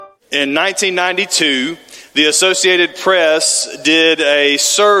In 1992, the Associated Press did a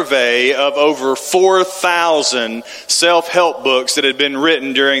survey of over 4,000 self-help books that had been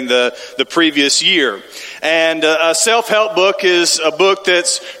written during the previous year. And a self-help book is a book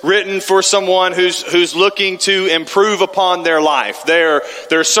that's written for someone who's looking to improve upon their life.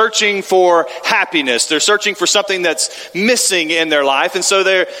 They're searching for happiness. They're searching for something that's missing in their life. And so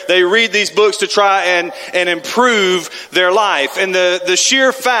they read these books to try and improve their life. And the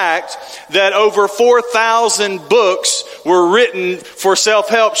sheer fact that over 4,000 books were written for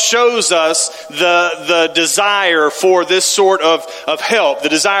self-help shows us the desire for this sort of help, the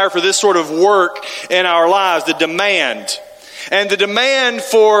desire for this sort of work in our lives, the demand. And the demand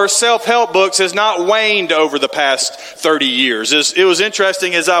for self-help books has not waned over the past 30 years. It was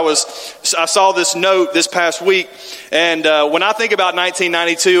interesting as I saw this note this past week, and when I think about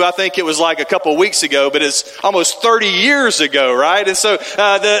 1992, I think it was like a couple of weeks ago, but it's almost 30 years ago, right? And so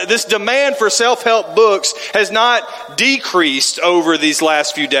this demand for self-help books has not decreased over these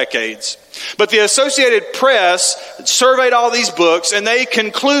last few decades. But the Associated Press surveyed all these books, and they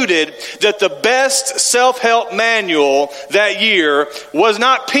concluded that the best self-help manual that year was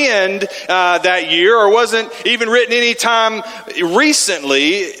not penned that year, or wasn't even written any time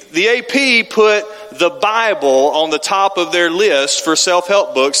recently. The AP put the Bible on the top of their list for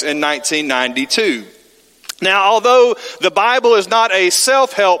self-help books in 1992. Now, although the Bible is not a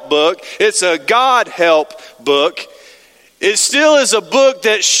self-help book, it's a God-help book. It still is a book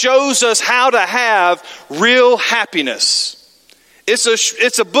that shows us how to have real happiness.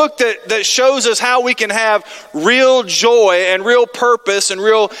 It's a book that shows us how we can have real joy and real purpose and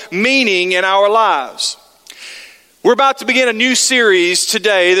real meaning in our lives. We're about to begin a new series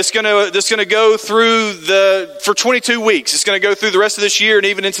today that's going to go through for 22 weeks. It's going to go through the rest of this year and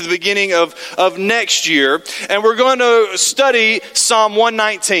even into the beginning of next year. And we're going to study Psalm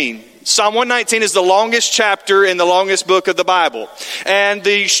 119. Psalm 119 is the longest chapter in the longest book of the Bible. And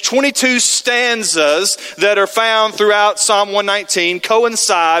the 22 stanzas that are found throughout Psalm 119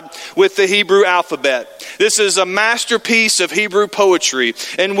 coincide with the Hebrew alphabet. This is a masterpiece of Hebrew poetry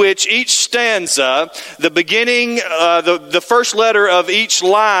in which each stanza, the beginning, the first letter of each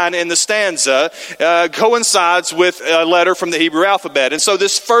line in the stanza coincides with a letter from the Hebrew alphabet. And so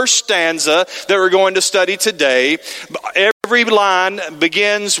this first stanza that we're going to study today, every line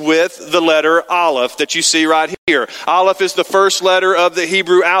begins with the letter Aleph that you see right here. Aleph is the first letter of the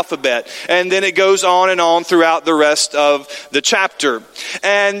Hebrew alphabet. And then it goes on and on throughout the rest of the chapter.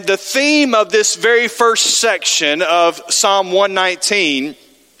 And the theme of this very first section of Psalm 119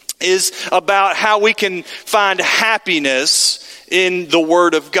 is about how we can find happiness in the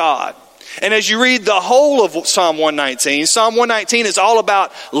Word of God. And as you read the whole of Psalm 119 is all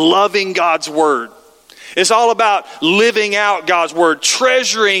about loving God's Word. It's all about living out God's Word,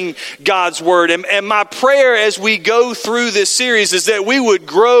 treasuring God's Word. And my prayer as we go through this series is that we would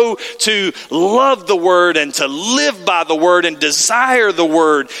grow to love the Word and to live by the Word and desire the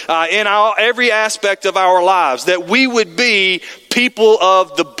Word in every aspect of our lives, that we would be people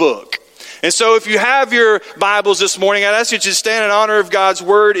of the book. And so if you have your Bibles this morning, I'd ask you to stand in honor of God's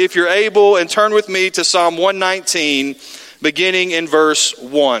Word if you're able, and turn with me to Psalm 119, beginning in verse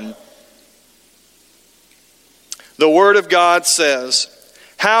 1. The Word of God says,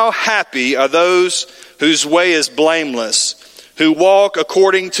 "How happy are those whose way is blameless, who walk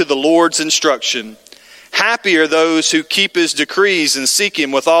according to the Lord's instruction. Happy are those who keep His decrees and seek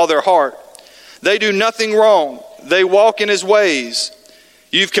Him with all their heart. They do nothing wrong. They walk in His ways.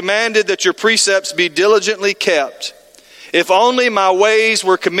 You've commanded that your precepts be diligently kept. If only my ways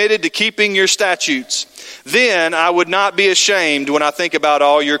were committed to keeping your statutes, then I would not be ashamed when I think about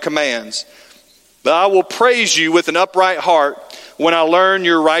all your commands. But I will praise you with an upright heart when I learn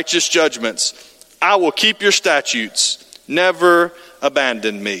your righteous judgments. I will keep your statutes. Never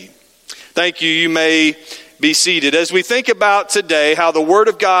abandon me." Thank you. You may be seated. As we think about today how the Word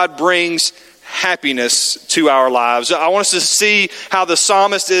of God brings happiness to our lives, I want us to see how the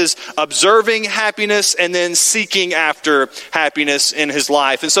psalmist is observing happiness and then seeking after happiness in his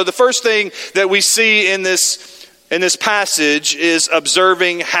life. And so the first thing that we see in this passage is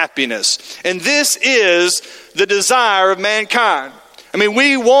observing happiness. And this is the desire of mankind. I mean,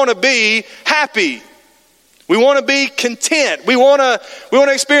 we want to be happy. We want to be content. We want to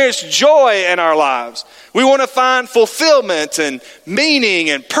experience joy in our lives. We want to find fulfillment and meaning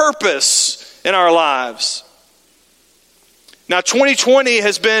and purpose in our lives. Now, 2020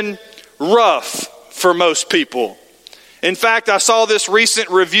 has been rough for most people. In fact, I saw this recent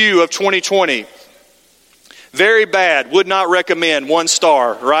review of 2020. Very bad. Would not recommend. 1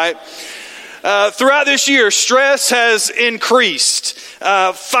 star, right? Throughout this year, stress has increased.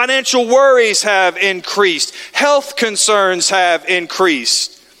 Financial worries have increased. Health concerns have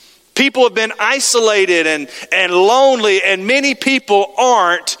increased. People have been isolated and lonely, and many people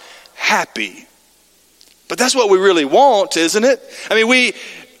aren't happy. But that's what we really want, isn't it? I mean,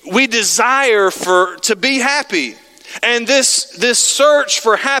 we desire to be happy. And this search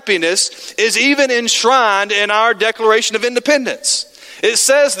for happiness is even enshrined in our Declaration of Independence. It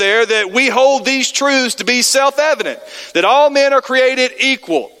says there that we hold these truths to be self-evident, that all men are created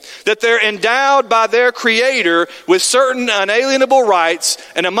equal, that they're endowed by their Creator with certain unalienable rights,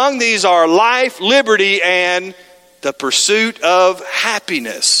 and among these are life, liberty, and the pursuit of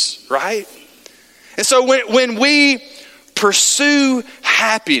happiness, right? And so when we pursue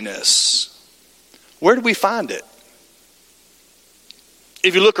happiness, where do we find it?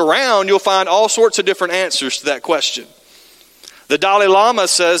 If you look around, you'll find all sorts of different answers to that question. The Dalai Lama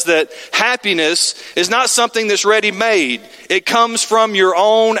says that happiness is not something that's ready-made. It comes from your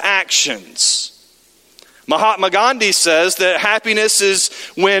own actions. Mahatma Gandhi says that happiness is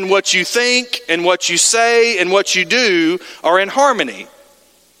when what you think and what you say and what you do are in harmony.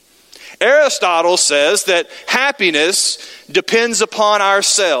 Aristotle says that happiness depends upon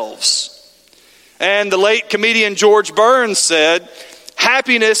ourselves. And the late comedian George Burns said,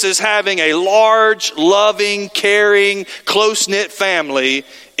 happiness is having a large, loving, caring, close-knit family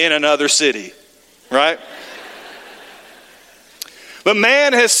in another city, right? But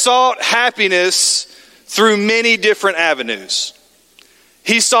man has sought happiness through many different avenues.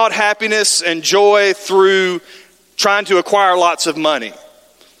 He sought happiness and joy through trying to acquire lots of money.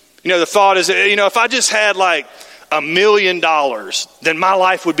 The thought is, if I just had like $1 million, then my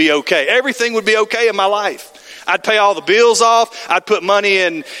life would be okay. Everything would be okay in my life. I'd pay all the bills off. I'd put money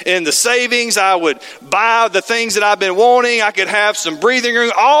in the savings. I would buy the things that I've been wanting. I could have some breathing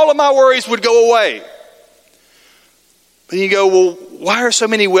room. All of my worries would go away. But you go, well, why are so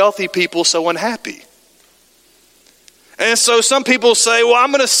many wealthy people so unhappy? And so some people say, well, I'm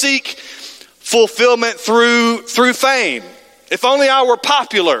going to seek fulfillment through fame. If only I were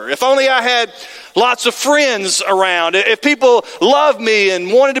popular. If only I had lots of friends around. If people loved me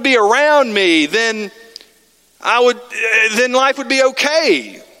and wanted to be around me, then life would be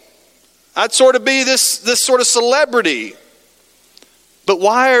okay. I'd sort of be this sort of celebrity. But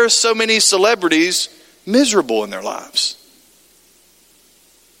why are so many celebrities miserable in their lives?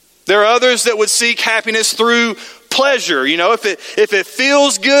 There are others that would seek happiness through pleasure. If it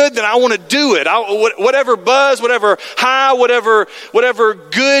feels good, then I want to do it. Whatever buzz, whatever high, whatever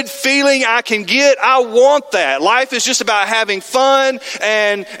good feeling I can get, I want that. Life is just about having fun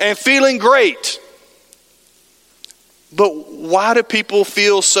and feeling great. But why do people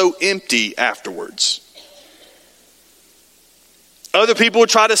feel so empty afterwards? Other people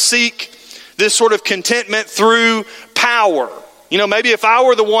try to seek this sort of contentment through power. Maybe if I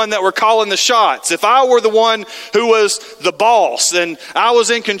were the one that were calling the shots, if I were the one who was the boss and I was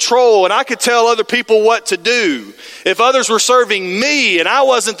in control and I could tell other people what to do, if others were serving me and I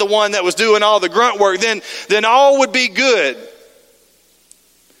wasn't the one that was doing all the grunt work, then all would be good.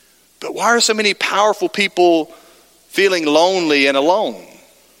 But why are so many powerful people feeling lonely and alone?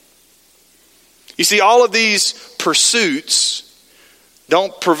 You see, all of these pursuits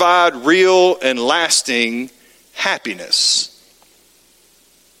don't provide real and lasting happiness.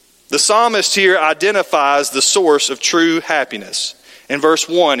 The psalmist here identifies the source of true happiness. In verse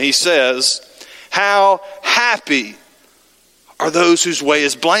 1, he says, "How happy are those whose way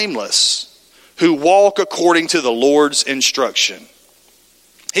is blameless, who walk according to the Lord's instruction."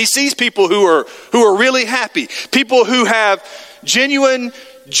 He sees people who are really happy, people who have genuine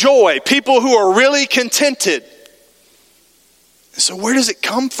joy, people who are really contented. So where does it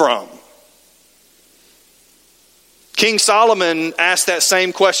come from? King Solomon asked that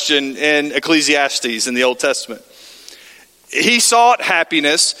same question in Ecclesiastes in the Old Testament. He sought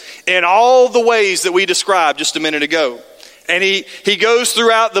happiness in all the ways that we described just a minute ago. And he goes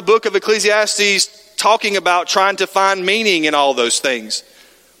throughout the book of Ecclesiastes talking about trying to find meaning in all those things.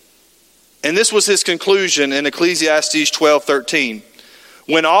 And this was his conclusion in Ecclesiastes 12:13.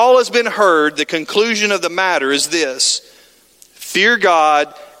 When all has been heard, the conclusion of the matter is this: fear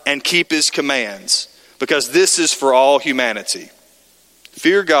God and keep his commands, because this is for all humanity.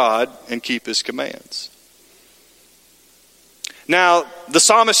 Fear God and keep his commands. Now, the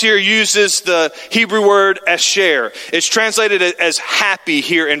psalmist here uses the Hebrew word asher. It's translated as happy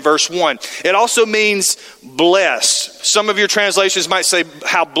here in verse 1. It also means blessed. Some of your translations might say,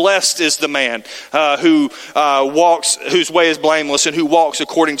 how blessed is the man whose way is blameless and who walks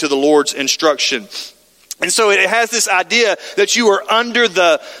according to the Lord's instruction. And so it has this idea that you are under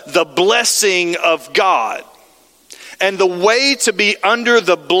the blessing of God. And the way to be under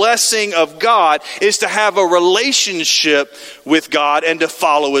the blessing of God is to have a relationship with God and to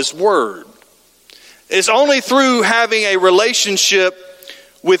follow His word. It's only through having a relationship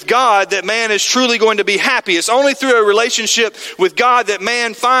with God that man is truly going to be happy. It's only through a relationship with God that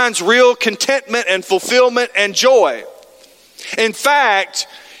man finds real contentment and fulfillment and joy. In fact,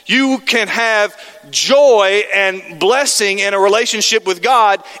 you can have joy and blessing in a relationship with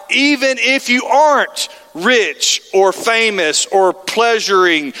God even if you aren't rich or famous or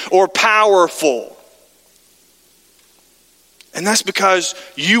pleasuring or powerful. And that's because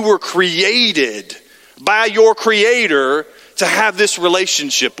you were created by your Creator to have this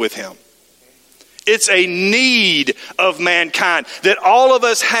relationship with Him. It's a need of mankind that all of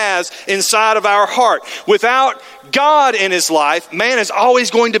us has inside of our heart. Without God in his life, man is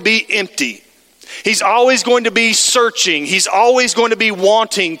always going to be empty. He's always going to be searching. He's always going to be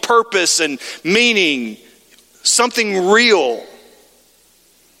wanting purpose and meaning, something real.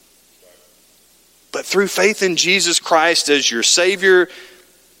 But through faith in Jesus Christ as your Savior,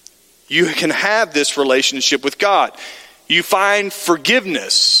 you can have this relationship with God. You find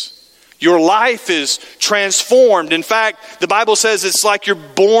forgiveness. Your life is transformed. In fact, the Bible says it's like you're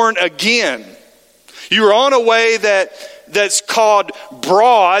born again. You're on a way that's called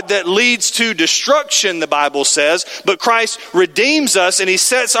broad, that leads to destruction, the Bible says. But Christ redeems us and He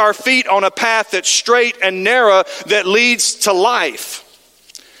sets our feet on a path that's straight and narrow that leads to life.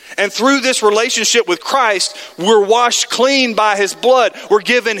 And through this relationship with Christ, we're washed clean by His blood. We're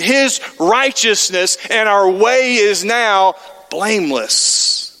given His righteousness, and our way is now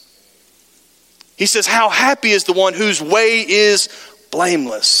blameless. He says, how happy is the one whose way is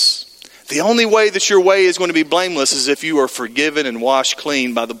blameless. The only way that your way is going to be blameless is if you are forgiven and washed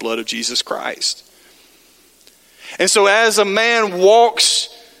clean by the blood of Jesus Christ. And so as a man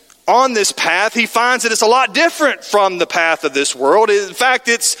walks on this path, he finds that it's a lot different from the path of this world. In fact,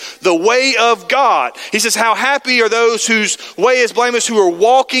 it's the way of God. He says, how happy are those whose way is blameless, who are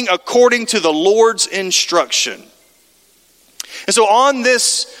walking according to the Lord's instruction. And so on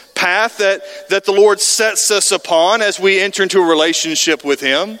this path that the Lord sets us upon as we enter into a relationship with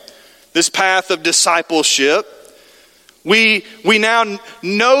Him, this path of discipleship, we now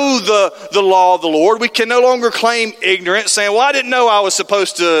know the law of the Lord. We can no longer claim ignorance, saying, well, I didn't know I was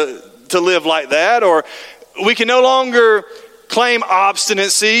supposed to live like that. Or we can no longer claim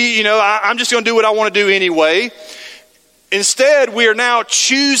obstinacy. I'm just going to do what I want to do anyway. Instead, we are now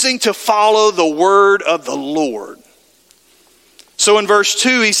choosing to follow the word of the Lord. So in verse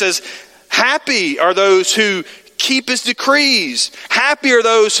 2, he says, happy are those who keep His decrees. Happy are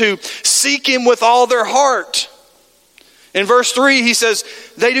those who seek Him with all their heart. In verse 3, he says,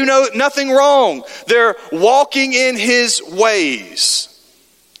 they do nothing wrong. They're walking in His ways.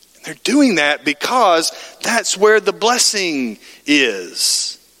 And they're doing that because that's where the blessing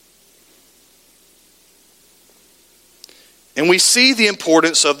is. And we see the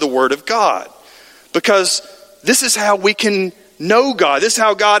importance of the Word of God, because this is how we can know God. This is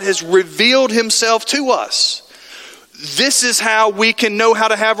how God has revealed Himself to us. This is how we can know how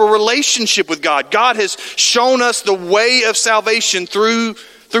to have a relationship with God. God has shown us the way of salvation through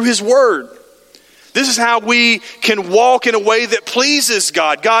His Word. This is how we can walk in a way that pleases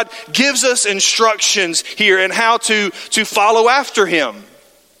God. God gives us instructions here in how to follow after Him.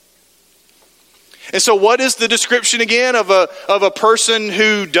 And so what is the description again of a person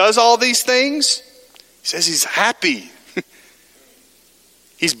who does all these things? He says he's happy.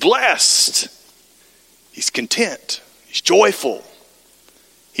 He's blessed. He's content. He's joyful.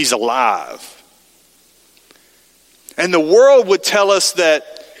 He's alive. And the world would tell us that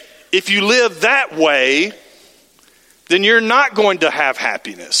if you live that way, then you're not going to have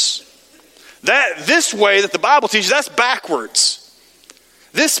happiness. This way that the Bible teaches, that's backwards.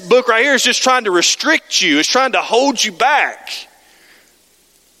 This book right here is just trying to restrict you. It's trying to hold you back.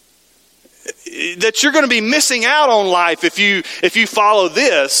 That you're going to be missing out on life if you follow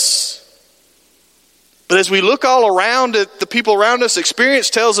this. But as we look all around at the people around us, experience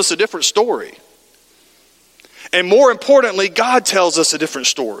tells us a different story. And more importantly, God tells us a different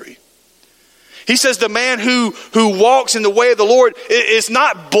story. He says the man who walks in the way of the Lord is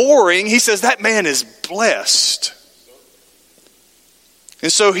not boring. He says that man is blessed.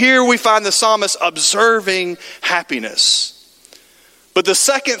 And so here we find the psalmist observing happiness. But the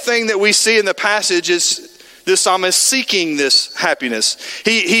second thing that we see in the passage is this psalmist seeking this happiness.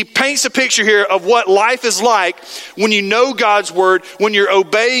 He paints a picture here of what life is like when you know God's word, when you're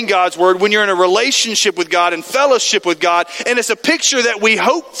obeying God's word, when you're in a relationship with God and fellowship with God. And it's a picture that we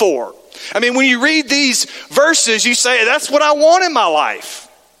hope for. I mean, when you read these verses, you say, that's what I want in my life.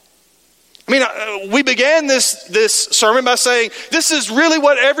 I mean, we began this sermon by saying, this is really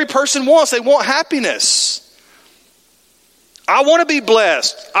what every person wants. They want happiness. I want to be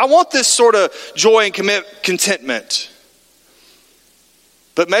blessed. I want this sort of joy and contentment.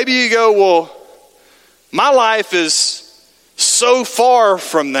 But maybe you go, well, my life is so far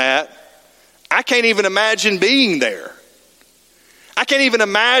from that, I can't even imagine being there. I can't even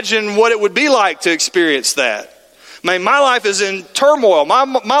imagine what it would be like to experience that. I mean, my life is in turmoil. My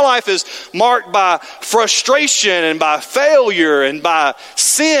life is marked by frustration and by failure and by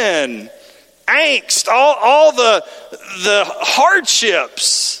sin, angst, all the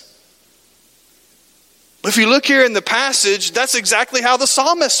hardships. But if you look here in the passage, that's exactly how the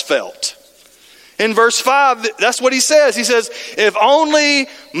psalmist felt. In verse 5, that's what he says. He says, if only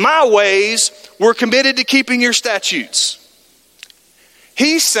my ways were committed to keeping your statutes.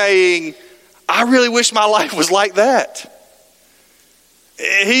 He's saying, I really wish my life was like that.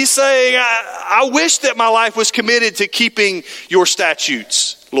 He's saying, I wish that my life was committed to keeping your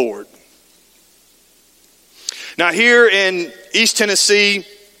statutes, Lord. Now here in East Tennessee,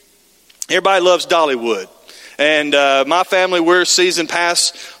 everybody loves Dollywood. And my family, we're season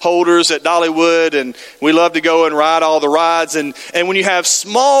pass holders at Dollywood, and we love to go and ride all the rides. And when you have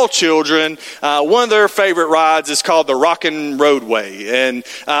small children, one of their favorite rides is called the Rockin' Roadway. And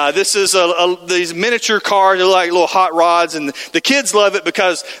this is these miniature cars, they're like little hot rods, and the kids love it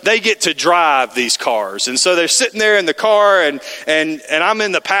because they get to drive these cars. And so they're sitting there in the car, and I'm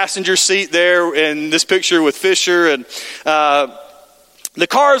in the passenger seat there in this picture with Fisher, and the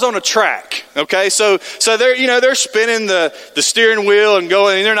car's on a track, okay? So they're spinning the steering wheel and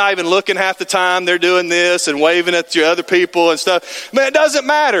going, and they're not even looking half the time. They're doing this and waving at the other people and stuff. But it doesn't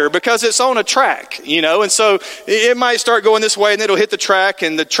matter because it's on a track, And so it might start going this way and it'll hit the track,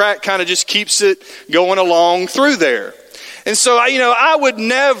 and the track kind of just keeps it going along through there. And so, I would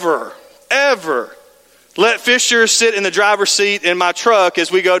never, ever let Fisher sit in the driver's seat in my truck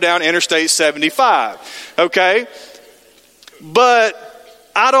as we go down Interstate 75, okay? But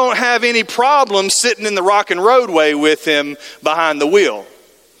I don't have any problem sitting in the Rockin' Roadway with him behind the wheel.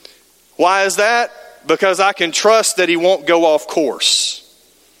 Why is that? Because I can trust that he won't go off course.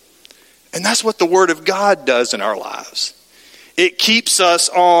 And that's what the Word of God does in our lives. It keeps us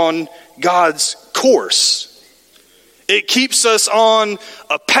on God's course. It keeps us on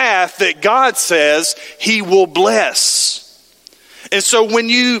a path that God says He will bless. And so when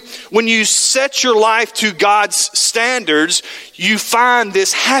you set your life to God's standards, you find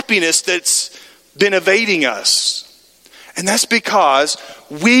this happiness that's been evading us. And that's because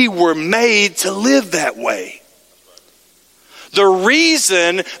we were made to live that way. The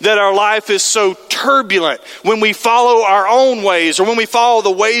reason that our life is so turbulent when we follow our own ways or when we follow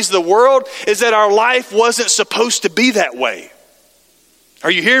the ways of the world is that our life wasn't supposed to be that way.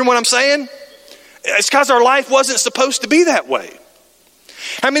 Are you hearing what I'm saying? It's because our life wasn't supposed to be that way.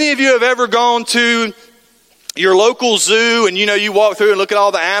 How many of you have ever gone to your local zoo and you walk through and look at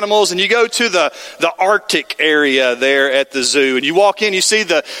all the animals, and you go to the Arctic area there at the zoo, and you walk in, you see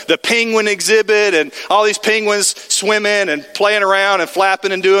the penguin exhibit and all these penguins swimming and playing around and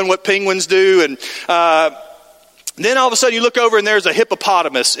flapping and doing what penguins do, and then all of a sudden you look over and there's a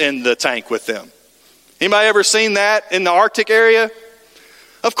hippopotamus in the tank with them. Anybody ever seen that in the Arctic area?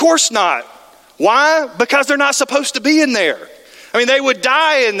 Of course not. Why? Because they're not supposed to be in there. I mean, they would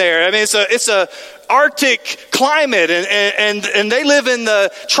die in there. I mean, it's a Arctic climate, and they live in the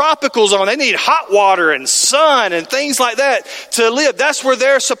tropical zone. They need hot water and sun and things like that to live. That's where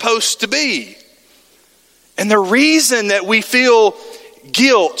they're supposed to be. And the reason that we feel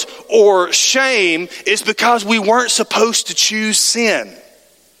guilt or shame is because we weren't supposed to choose sin.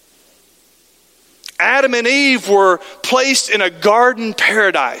 Adam and Eve were placed in a garden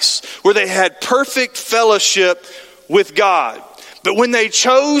paradise where they had perfect fellowship with God. But when they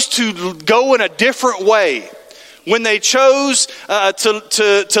chose to go in a different way, when they chose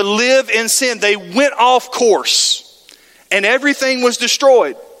to live in sin, they went off course and everything was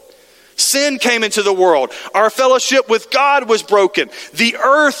destroyed. Sin came into the world. Our fellowship with God was broken. The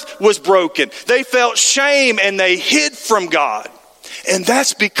earth was broken. They felt shame and they hid from God. And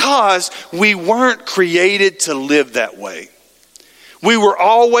that's because we weren't created to live that way. We were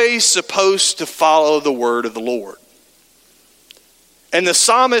always supposed to follow the word of the Lord. And the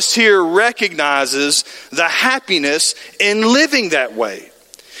psalmist here recognizes the happiness in living that way.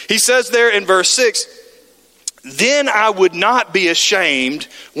 He says there in verse 6, then I would not be ashamed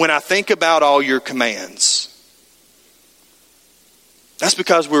when I think about all your commands. That's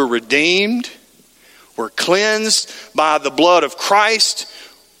because we're redeemed, we're cleansed by the blood of Christ,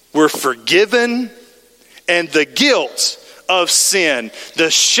 We're forgiven, and the guilt of sin,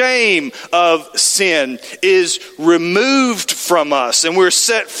 the shame of sin is removed from us, and we're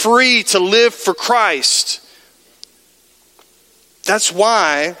set free to live for Christ. That's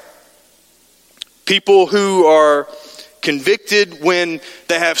why people who are convicted when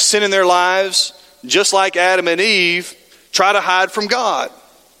they have sin in their lives, just like Adam and Eve, try to hide from God.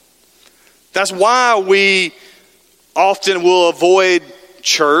 That's why we often will avoid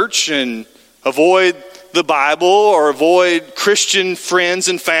church and avoid the Bible or avoid Christian friends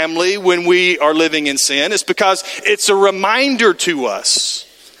and family when we are living in sin. It's because it's a reminder to us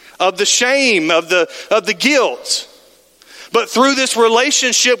of the shame, of the guilt. But through this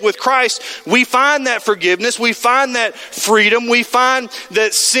relationship with Christ, we find that forgiveness, we find that freedom, we find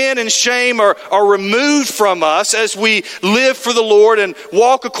that sin and shame are removed from us as we live for the Lord and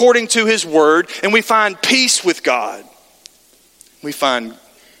walk according to His Word, and we find peace with God. We find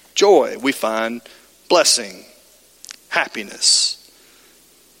joy, we find blessing, happiness.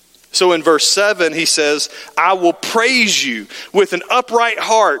 So in verse 7, he says, I will praise you with an upright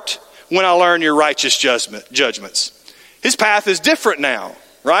heart when I learn your righteous judgments. His path is different now,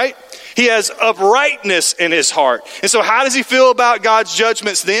 right? He has uprightness in his heart. And so how does he feel about God's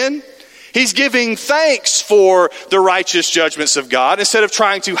judgments then? He's giving thanks for the righteous judgments of God instead of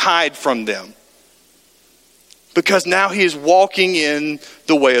trying to hide from them. Because now he is walking in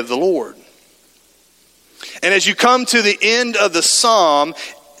the way of the Lord. And as you come to the end of the psalm,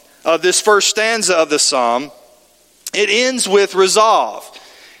 of this first stanza of the psalm, it ends with resolve.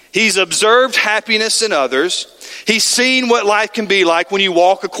 He's observed happiness in others. He's seen what life can be like when you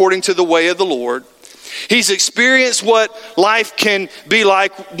walk according to the way of the Lord. He's experienced what life can be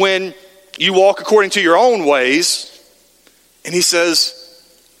like when you walk according to your own ways. And he says,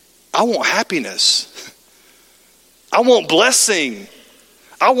 I want happiness. I want blessing.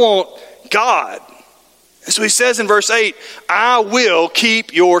 I want God. And so he says in verse 8, I will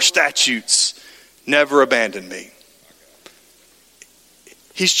keep your statutes. Never abandon me.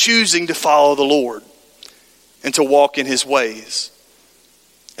 He's choosing to follow the Lord and to walk in His ways.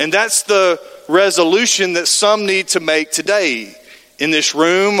 And that's the resolution that some need to make today in this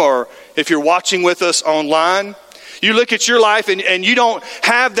room, or if you're watching with us online. You look at your life and you don't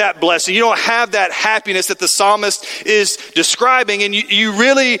have that blessing. You don't have that happiness that the psalmist is describing, and you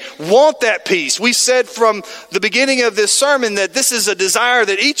really want that peace. We said from the beginning of this sermon that this is a desire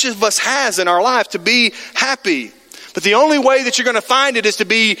that each of us has in our life, to be happy. But the only way that you're going to find it is to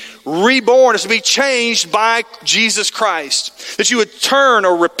be reborn, is to be changed by Jesus Christ. That you would turn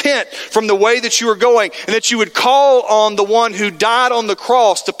or repent from the way that you were going, and that you would call on the one who died on the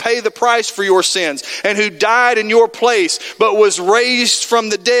cross to pay the price for your sins, and who died in your place, but was raised from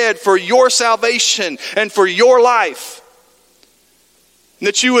the dead for your salvation and for your life. And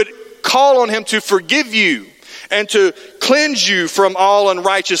that you would call on Him to forgive you and to cleanse you from all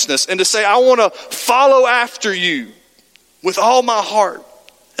unrighteousness, and to say, I want to follow after you with all my heart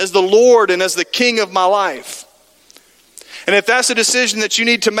as the Lord and as the King of my life. And if that's a decision that you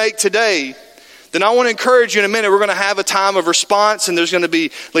need to make today, then I want to encourage you in a minute. We're going to have a time of response, and there's going to be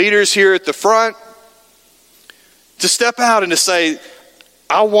leaders here at the front to step out and to say,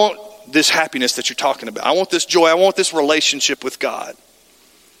 I want this happiness that you're talking about. I want this joy. I want this relationship with God.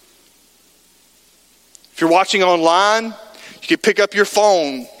 If you're watching online, you can pick up your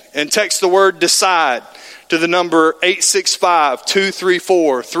phone and text the word decide to the number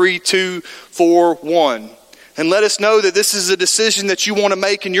 865-234-3241. And let us know that this is a decision that you want to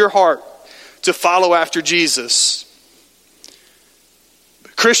make in your heart to follow after Jesus.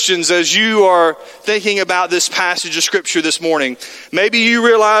 Christians, as you are thinking about this passage of Scripture this morning, maybe you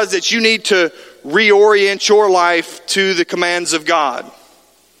realize that you need to reorient your life to the commands of God.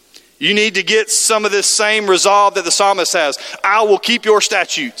 You need to get some of this same resolve that the psalmist has. I will keep your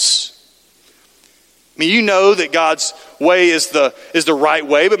statutes. I mean, you know that God's way is the right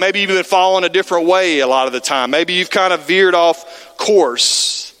way, but maybe you've been following a different way a lot of the time. Maybe you've kind of veered off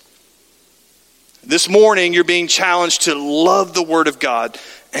course. This morning, you're being challenged to love the Word of God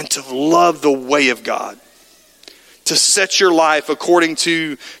and to love the way of God. To set your life according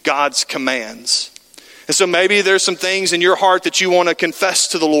to God's commands. And so maybe there's some things in your heart that you want to confess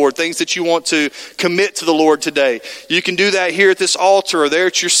to the Lord, things that you want to commit to the Lord today. You can do that here at this altar or there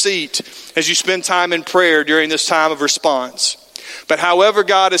at your seat as you spend time in prayer during this time of response. But however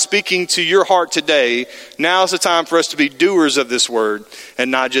God is speaking to your heart today, now is the time for us to be doers of this word and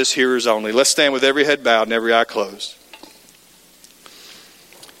not just hearers only. Let's stand with every head bowed and every eye closed.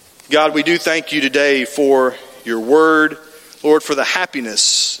 God, we do thank you today for your word, Lord, for the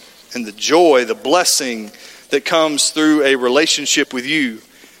happiness and the joy, the blessing that comes through a relationship with you.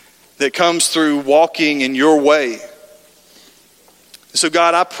 that comes through walking in your way. So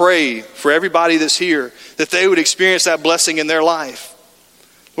God, I pray for everybody that's here that they would experience that blessing in their life,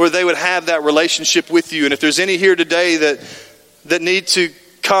 where they would have that relationship with you. And if there's any here today that need to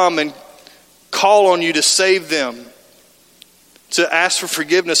come and call on you to save them, to ask for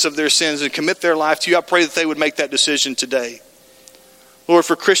forgiveness of their sins and commit their life to you, I pray that they would make that decision today. Lord,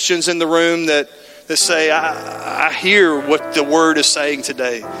 for Christians in the room that say, I hear what the word is saying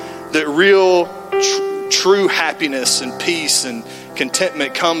today, that real, true happiness and peace and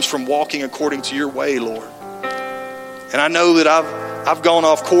contentment comes from walking according to your way, Lord. And I know that I've gone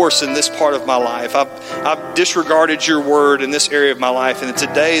off course in this part of my life. I've disregarded your word in this area of my life. And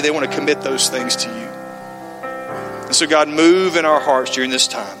today they want to commit those things to you. And so God, move in our hearts during this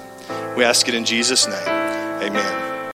time. We ask it in Jesus' name. Amen.